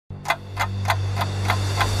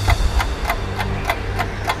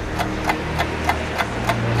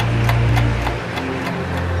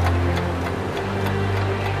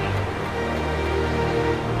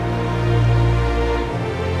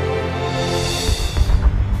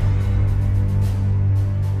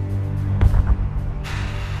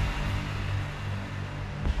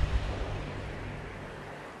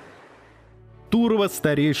Турово –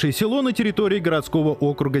 старейшее село на территории городского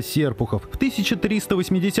округа Серпухов. В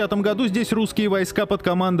 1380 году здесь русские войска под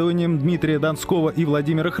командованием Дмитрия Донского и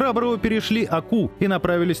Владимира Храброго перешли Оку и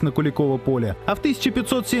направились на Куликово поле. А в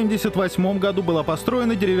 1578 году была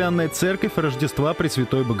построена деревянная церковь Рождества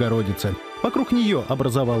Пресвятой Богородицы. Вокруг нее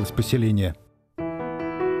образовалось поселение.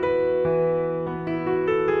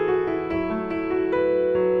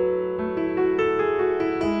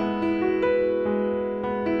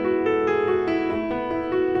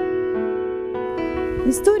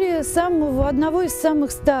 История одного из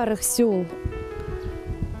самых старых сел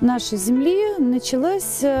нашей земли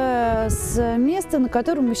началась с места, на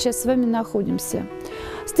котором мы сейчас с вами находимся.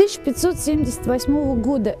 С 1578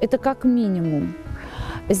 года, это как минимум.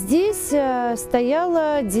 Здесь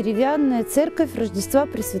стояла деревянная церковь Рождества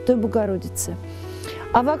Пресвятой Богородицы.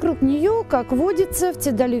 А вокруг нее, как водится, в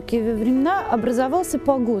те далекие времена образовался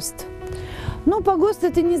погост. Но погост –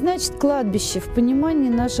 это не значит кладбище в понимании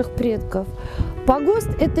наших предков. Погост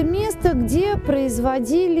 – это место, где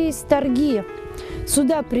производились торги.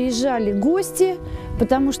 Сюда приезжали гости,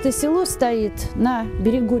 потому что село стоит на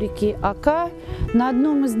берегу реки Ока, на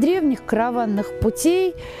одном из древних караванных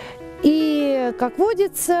путей. И, как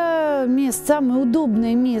водится, самое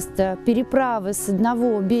удобное место переправы с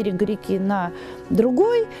одного берега реки на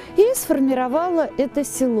другой и сформировало это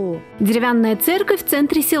село. Деревянная церковь в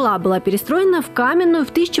центре села была перестроена в каменную в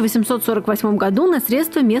 1848 году на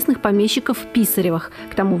средства местных помещиков в Писаревых.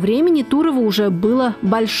 К тому времени Турово уже было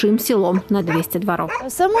большим селом на 200 дворов.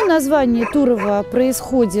 Само название Турово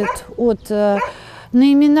происходит от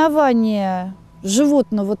наименования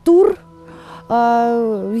животного Тур.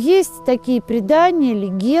 Есть такие предания,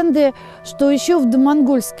 легенды, что еще в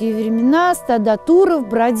домонгольские времена стада туров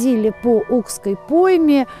бродили по Окской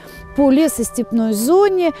пойме, по лесостепной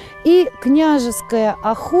зоне, и княжеская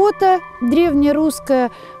охота,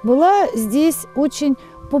 древнерусская, была здесь очень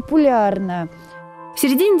популярна. В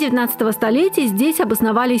середине 19 столетия здесь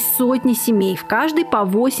обосновались сотни семей, в каждой по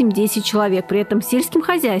 8-10 человек, при этом сельским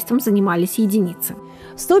хозяйством занимались единицы.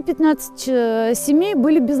 115 семей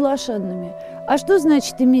были безлошадными. А что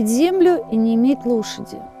значит иметь землю и не иметь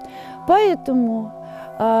лошади? Поэтому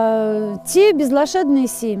те безлошадные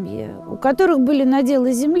семьи, у которых были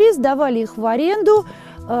наделы земли, сдавали их в аренду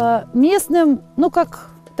местным,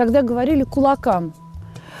 как тогда говорили, кулакам,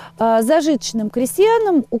 зажиточным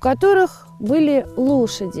крестьянам, у которых были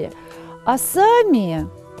лошади. А сами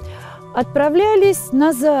отправлялись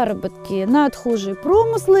на заработки, на отхожие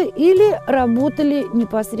промыслы или работали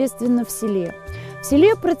непосредственно в селе. В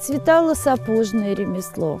селе процветало сапожное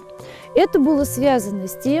ремесло. Это было связано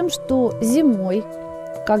с тем, что зимой,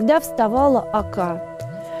 когда вставала Ока,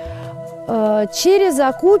 через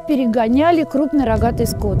Оку перегоняли крупный рогатый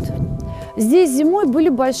скот. Здесь зимой были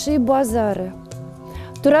большие базары.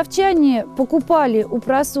 Туровчане покупали у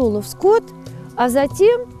просолов скот, а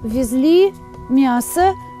затем везли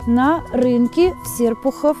мясо на рынки в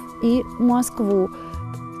Серпухов и Москву.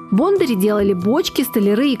 Бондари делали бочки,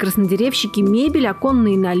 столяры и краснодеревщики мебель,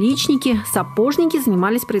 оконные наличники, сапожники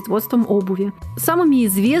занимались производством обуви. Самыми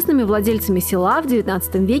известными владельцами села в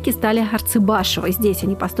XIX веке стали Арцыбашевы. Здесь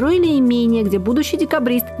они построили имение, где будущий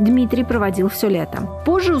декабрист Дмитрий проводил все лето.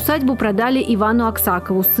 Позже усадьбу продали Ивану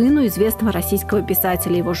Аксакову, сыну известного российского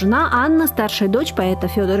писателя. Его жена Анна, старшая дочь поэта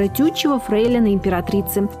Федора Тютчева, фрейлина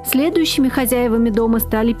императрицы. Следующими хозяевами дома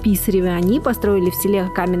стали Писаревы. Они построили в селе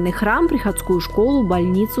каменный храм, приходскую школу,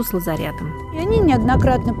 больницу с лазаретом. И они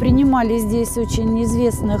неоднократно принимали здесь очень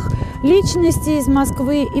известных личностей из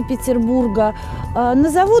Москвы и Петербурга.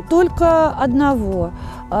 Назову только одного.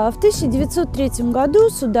 В 1903 году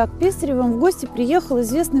сюда к Писаревым в гости приехал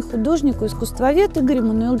известный художник и искусствовед Игорь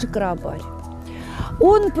Эммануилович Грабарь.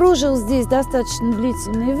 Он прожил здесь достаточно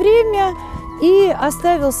длительное время и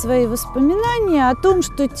оставил свои воспоминания о том,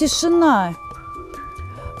 что тишина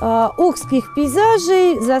окских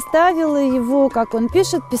пейзажей заставила его, как он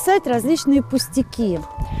пишет, писать различные пустяки.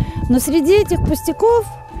 Но среди этих пустяков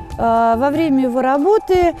во время его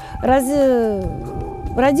работы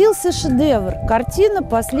родился шедевр, картина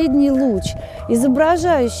 «Последний луч»,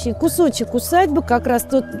 изображающий кусочек усадьбы, как раз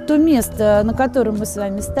то место, на котором мы с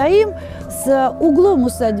вами стоим, с углом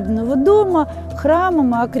усадебного дома,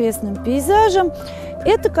 храмом и окрестным пейзажем.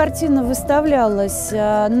 Эта картина выставлялась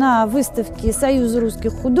на выставке Союза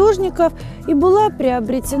русских художников и была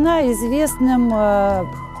приобретена известным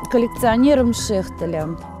коллекционером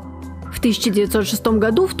Шехтелем. В 1906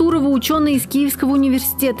 году в Турово ученые из Киевского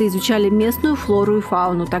университета изучали местную флору и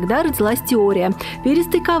фауну. Тогда родилась теория.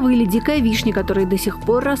 Перистый ковыль и дикая вишня, которые до сих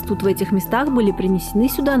пор растут в этих местах, были принесены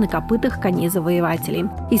сюда на копытах коней завоевателей.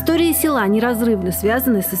 История села неразрывно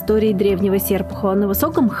связана с историей древнего Серпухова. На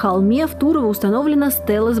высоком холме в Турово установлена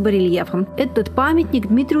стела с барельефом. Этот памятник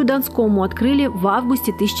Дмитрию Донскому открыли в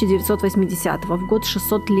августе 1980-го, в год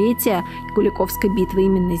 600-летия Куликовской битвы.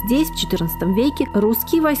 Именно здесь, в XIV веке,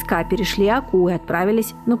 русские войска перешли Оку и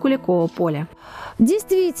отправились на Куликово поле.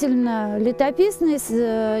 Действительно, летописные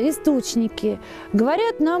источники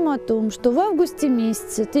говорят нам о том, что в августе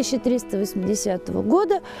месяце 1380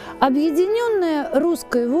 года объединенное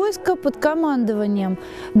русское войско под командованием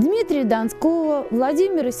Дмитрия Донского,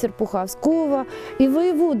 Владимира Серпуховского и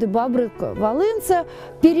воеводы Бобрыка-Волынца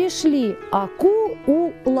перешли Оку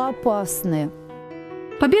у Лопасны.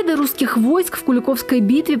 Победа русских войск в Куликовской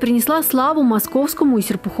битве принесла славу московскому и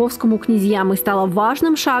серпуховскому князьям и стала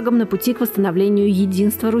важным шагом на пути к восстановлению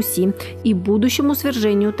единства Руси и будущему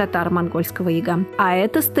свержению татаро-монгольского ига. А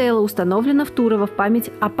эта стела установлена в Турово в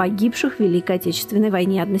память о погибших в Великой Отечественной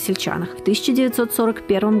войне односельчанах. В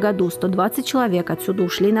 1941 году 120 человек отсюда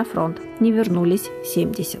ушли на фронт, не вернулись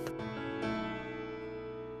 70.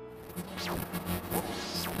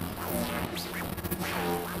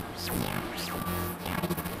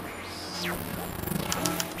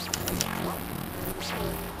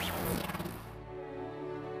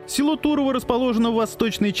 Село Турово расположено в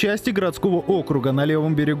восточной части городского округа на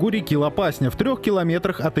левом берегу реки Лопасня, в 3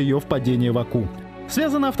 километрах от ее впадения в Оку.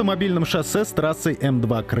 Связано автомобильным шоссе с трассой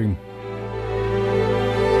М2 Крым.